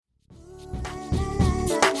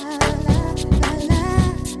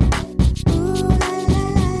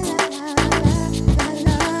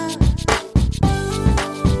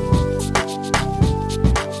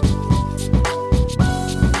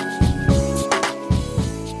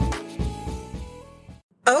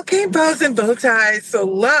Came bows and bow ties. So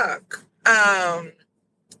look, Happy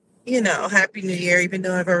New Year, even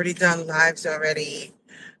though I've already done lives already.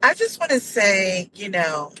 I just want to say,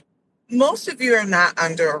 most of you are not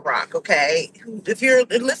under a rock, okay? If you're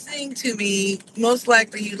listening to me, most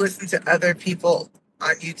likely you listen to other people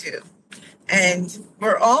on YouTube. And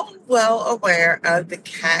we're all well aware of the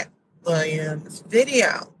Cat Williams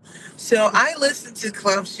video. So I listen to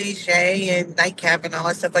Club Shay Shay and Nightcap and all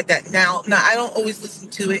that stuff like that. Now I don't always listen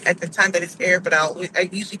to it at the time that it's aired, but I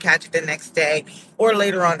usually catch it the next day or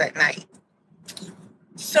later on that night.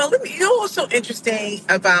 So you know what's so interesting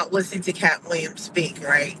about listening to Cat Williams speak,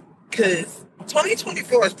 right? Because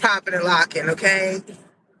 2024 is popping and locking, okay?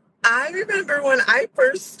 I remember when I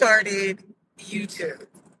first started YouTube,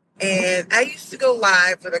 and I used to go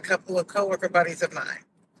live with a couple of coworker buddies of mine.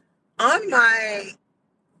 On my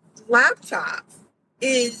laptop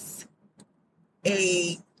is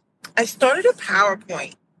I started a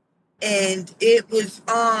PowerPoint, and it was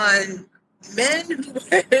on men who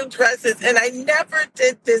wear dresses, and I never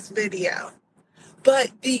did this video.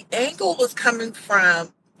 But the angle was coming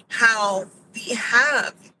from how we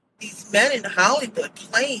have these men in Hollywood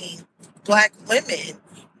playing Black women,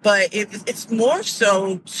 but it's more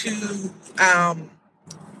so to I'm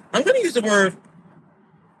going to use the word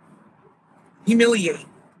humiliate.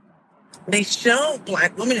 They show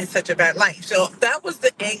Black women in such a bad light. So that was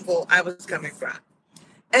the angle I was coming from.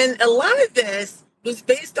 And a lot of this was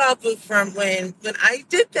based off of from when I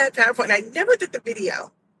did that PowerPoint. I never did the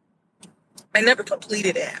video. I never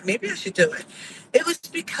completed it. Maybe I should do it. It was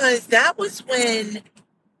because that was when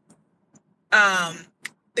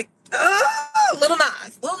Little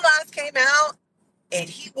Nas came out, and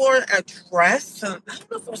he wore a dress. I don't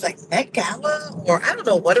know if it was like Met Gala or I don't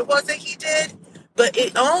know what it was that he did, but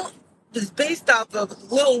it all was based off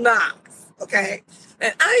of Little Nas. Okay,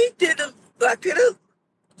 and I did a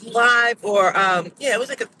live or it was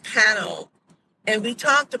like a panel, and we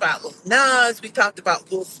talked about Lil Nas, we talked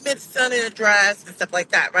about Will Smith's son in a dress and stuff like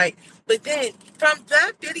that, right? But then from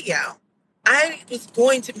that video, I was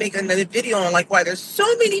going to make another video on like why there's so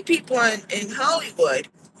many people in Hollywood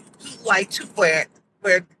who like to wear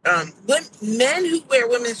men who wear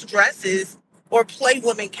women's dresses or play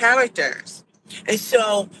women characters. And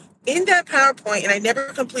so in that PowerPoint, and I never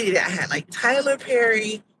completed it, I had like Tyler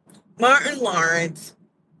Perry, Martin Lawrence,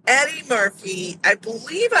 Eddie Murphy. I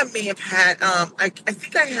believe I may have had, I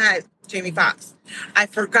think I had Jamie Foxx. I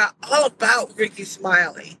forgot all about Ricky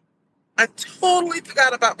Smiley. I totally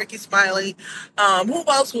forgot about Ricky Smiley. Who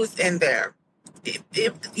else was in there?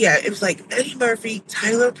 It was like Eddie Murphy,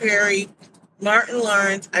 Tyler Perry, Martin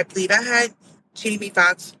Lawrence. I believe I had Jamie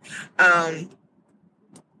Foxx. I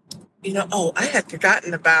had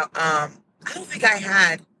forgotten about, I don't think I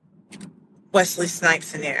had Wesley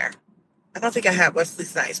Snipes in there. I don't think I had Wesley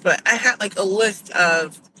Snipes, but I had like a list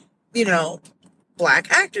of,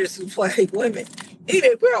 Black actors who play women.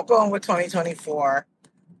 Anyway, we're all going with 2024.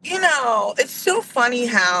 It's so funny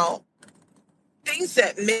how things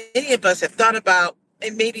that many of us have thought about,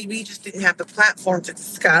 and maybe we just didn't have the platform to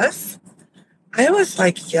discuss. I was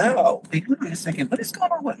like, yo, wait on a second. What is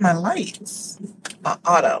going on with my lights?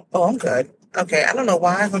 Auto. Oh, I'm good. Okay, I don't know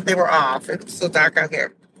why. I thought they were off. It was so dark out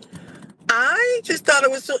here. I just thought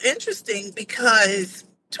it was so interesting because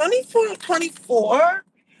 24,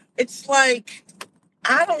 it's like,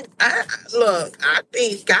 I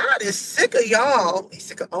think God is sick of y'all. He's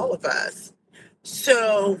sick of all of us.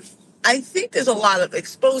 So I think there's a lot of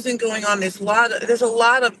exposing going on. There's a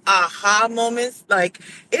lot of aha moments. Like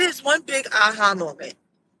it is one big aha moment.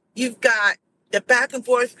 You've got the back and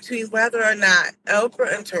forth between whether or not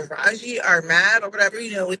Oprah and Taraji are mad or whatever,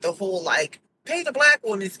 with the whole like pay the Black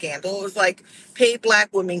woman scandal. It's like pay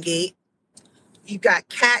Black woman gate. You've got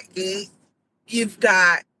Cat gate. You've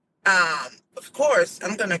got of course,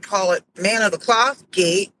 I'm going to call it Man of the Cloth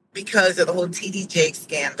Gate because of the whole TD Jakes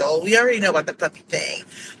scandal. We already know about the puppy thing.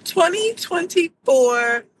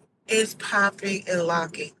 2024 is popping and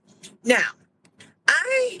locking. Now,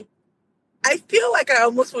 I feel like I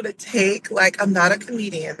almost want to take, like, I'm not a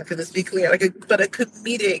comedian, for this to be clear, but a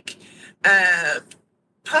comedic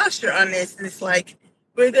posture on this. And it's like,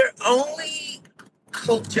 we're the only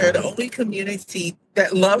culture, the only community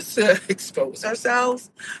that loves to expose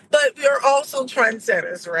ourselves, but we're also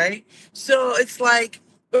trendsetters, right? So it's like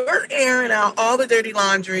we're airing out all the dirty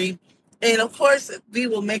laundry, and of course we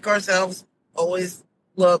will make ourselves always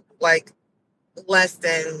look like less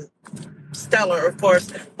than stellar, of course.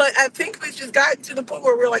 But I think we've just gotten to the point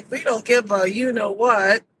where we're like, we don't give a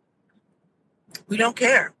what. We don't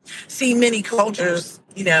care. See, many cultures,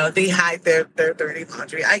 they hide their dirty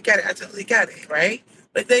laundry. I get it. I totally get it, right?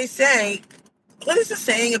 But they say what is the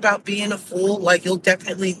saying about being a fool? Like you'll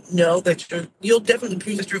definitely know that you'll definitely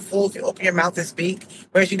prove that you're a fool if you open your mouth and speak,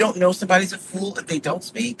 whereas you don't know somebody's a fool if they don't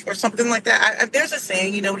speak or something like that. There's a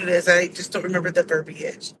saying, you know what it is. I just don't remember the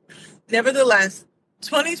verbiage. Nevertheless,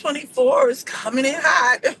 2024 is coming in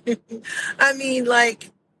hot. I mean, like,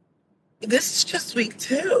 this is just week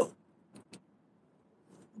two.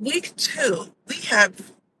 Week two, we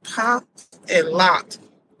have popped and locked.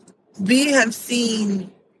 We have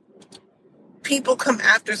seen people come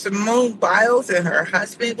after Simone Biles and her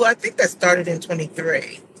husband. Well, I think that started in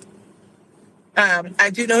 23. I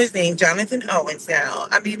do know his name, Jonathan Owens now.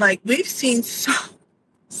 I mean, like, we've seen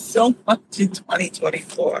so much in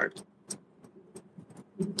 2024.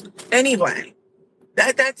 Anyway,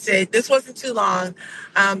 that's it. This wasn't too long.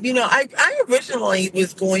 I originally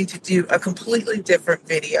was going to do a completely different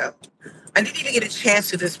video. I didn't even get a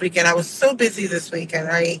chance to this weekend. I was so busy this weekend,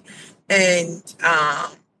 right? And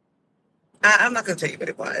I'm not going to tell you what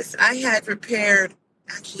it was. I had prepared,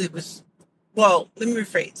 actually, it was, well, let me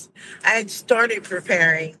rephrase. I had started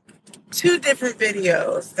preparing two different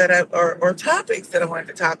videos or topics that I wanted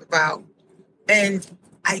to talk about. And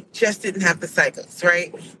I just didn't have the cycles,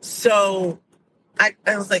 right? So I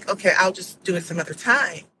was like, okay, I'll just do it some other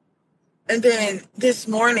time. And then this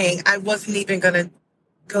morning, I wasn't even going to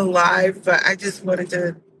go live, but I just wanted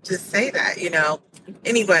to just say that.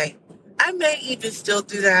 Anyway, I may even still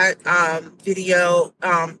do that video.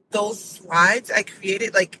 Those slides I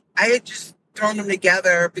created, like I had just thrown them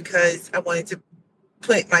together because I wanted to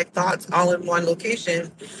put my thoughts all in one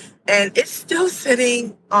location. And it's still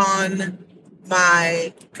sitting on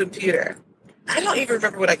my computer. I don't even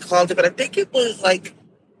remember what I called it, but I think it was like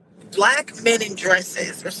Black Men in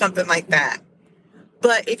Dresses or something like that.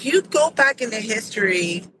 But if you go back into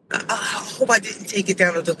history, I hope I didn't take it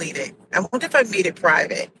down or delete it. I wonder if I made it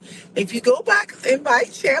private. If you go back in my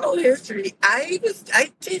channel history, I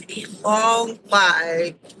did a long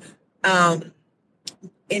live. And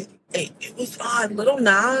it was on Little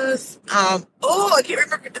Nas. I can't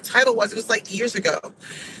remember what the title was. It was like years ago.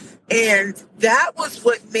 And that was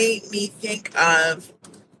what made me think of,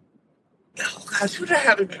 oh gosh, who did I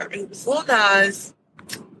have in there? It was Lil Nas.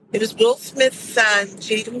 It was Will Smith's son,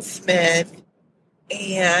 Jaden Smith.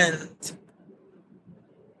 And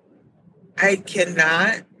I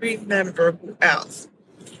cannot remember who else.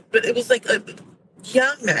 But it was like a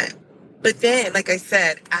young man. But then, like I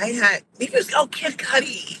said, Kid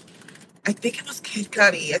Cudi. I think it was Kid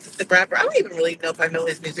Cudi. I think the rapper. I don't even really know if I know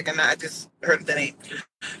his music or not. I just heard the name.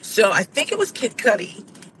 So I think it was Kid Cudi,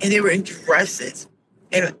 and they were in dresses.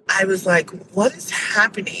 And I was like, what is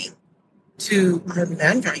happening to our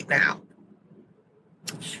men right now?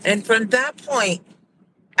 And from that point,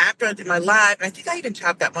 after I did my live, I think I even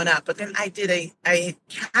chopped that one up, but then I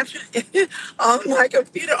captured it on my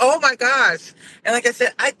computer. Oh my gosh. And like I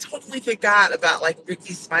said, I totally forgot about like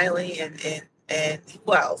Ricky Smiley and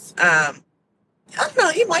who else? I don't know,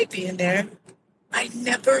 he might be in there. I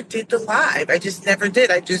never did the live. I just never did.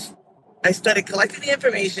 I started collecting the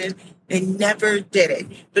information and never did it.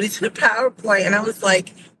 But it's in a PowerPoint, and I was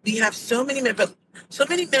like, we have so many men, but so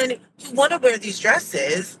many men who want to wear these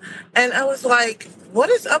dresses. And I was like, what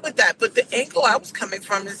is up with that? But the angle I was coming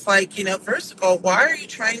from is like, first of all, why are you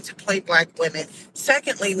trying to play Black women?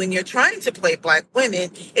 Secondly, when you're trying to play Black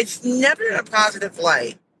women, it's never in a positive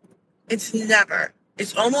light. It's never.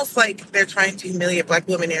 It's almost like they're trying to humiliate Black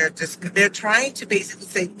women. They're trying to basically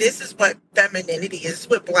say this is what femininity is, this is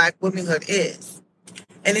what Black womanhood is.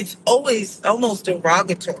 And it's always almost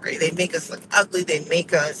derogatory. They make us look ugly. They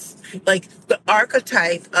make us like the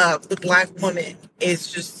archetype of the Black woman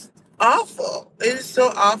is just awful. It is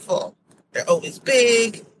so awful. They're always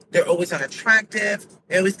big. They're always unattractive.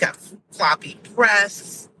 They always got floppy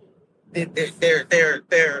breasts.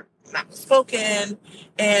 They're not spoken.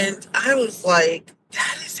 And I was like,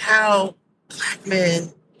 that is how Black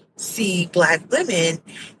men see Black women.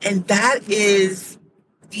 And that is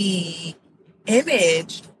the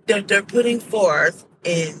image that they're putting forth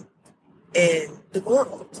in the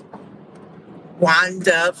world.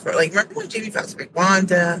 Wanda, remember when Jamie Foxx played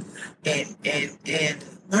Wanda and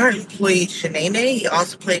Martin played Shanae? He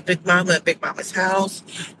also played Big Mama at Big Mama's house.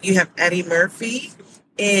 You have Eddie Murphy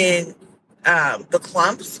in the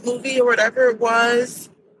Clumps movie or whatever it was.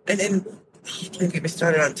 And then, don't get me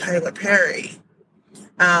started on Tyler Perry.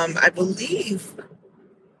 I believe,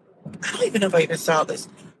 I don't even know if I even saw this,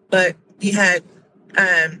 but he had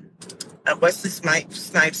Wesley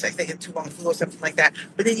Snipes, I think, in Too Long Fu or something like that.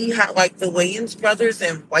 But then you have like the Wayans brothers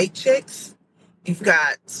and White Chicks. You've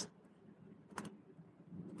got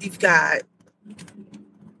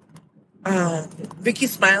Ricky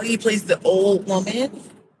Smiley. He plays the old woman.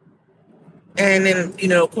 And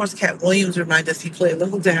then, of course, Cat Williams reminded us he played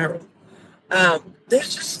Little Daryl.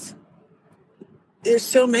 There's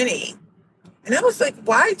so many. And I was like,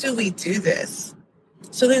 why do we do this?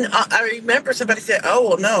 So then I remember somebody said, oh,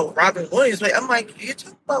 well, no, Robin Williams. But I'm like, you're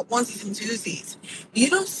talking about onesies and twosies. You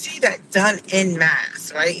don't see that done in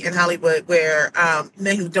mass, right? In Hollywood, where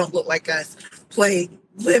men who don't look like us play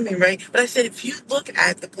women, right? But I said, if you look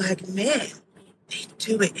at the black men, they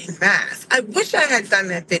do it in mass. I wish I had done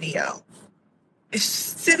that video. It's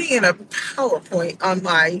sitting in a PowerPoint on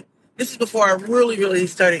this is before I really, really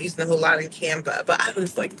started using the whole lot in Canva. But I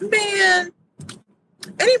was like, man,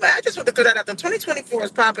 anyway, I just want to throw that out there. 2024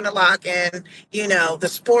 is popping a lock, and the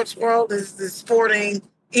sports world is sporting.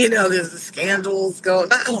 There's the scandals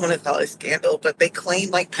going. I don't want to call it a scandal, but they claim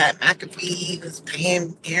like Pat McAfee was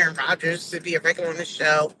paying Aaron Rodgers to be a regular on the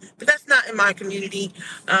show. But that's not in my community.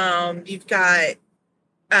 You've got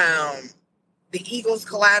um, the Eagles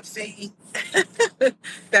collapsing.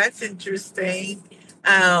 That's interesting.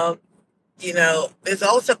 Um, there's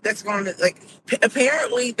all stuff that's going on. Like,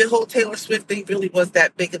 apparently, the whole Taylor Swift thing really was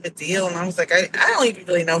that big of a deal. And I was like, I don't even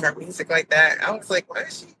really know her music like that. I was like, why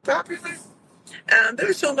is she popular?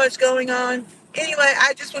 There's so much going on. Anyway,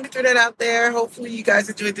 I just want to throw that out there. Hopefully, you guys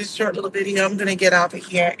enjoyed this short little video. I'm going to get off of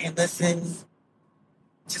here and listen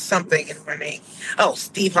to something in the morning. Oh,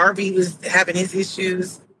 Steve Harvey was having his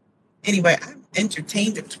issues. Anyway, I'm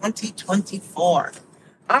entertained in 2024.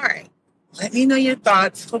 All right. Let me know your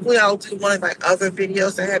thoughts. Hopefully, I'll do one of my other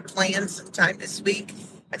videos I had planned sometime this week.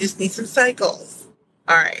 I just need some cycles.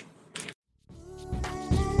 All right.